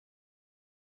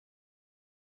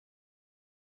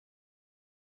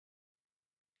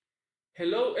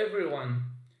Hello everyone.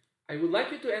 I would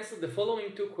like you to answer the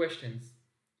following two questions.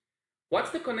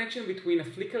 What's the connection between a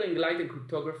flickering light and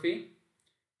cryptography?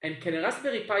 And can a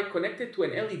Raspberry Pi connected to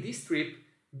an LED strip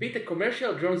beat a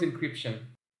commercial drone's encryption?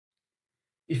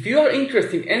 If you are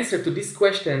interested in answer to these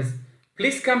questions,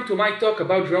 please come to my talk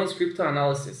about drones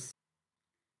cryptanalysis.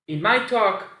 In my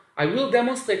talk, I will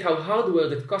demonstrate how hardware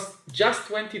that costs just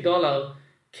 $20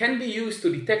 can be used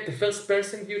to detect a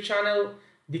first-person view channel,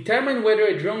 determine whether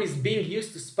a drone is being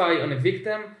used to spy on a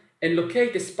victim, and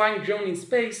locate a spying drone in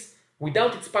space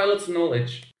without its pilot's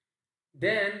knowledge.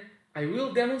 Then, I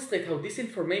will demonstrate how this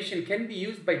information can be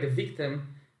used by the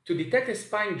victim to detect a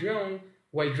spying drone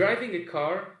while driving a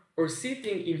car or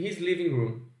sitting in his living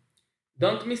room.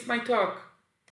 Don't miss my talk!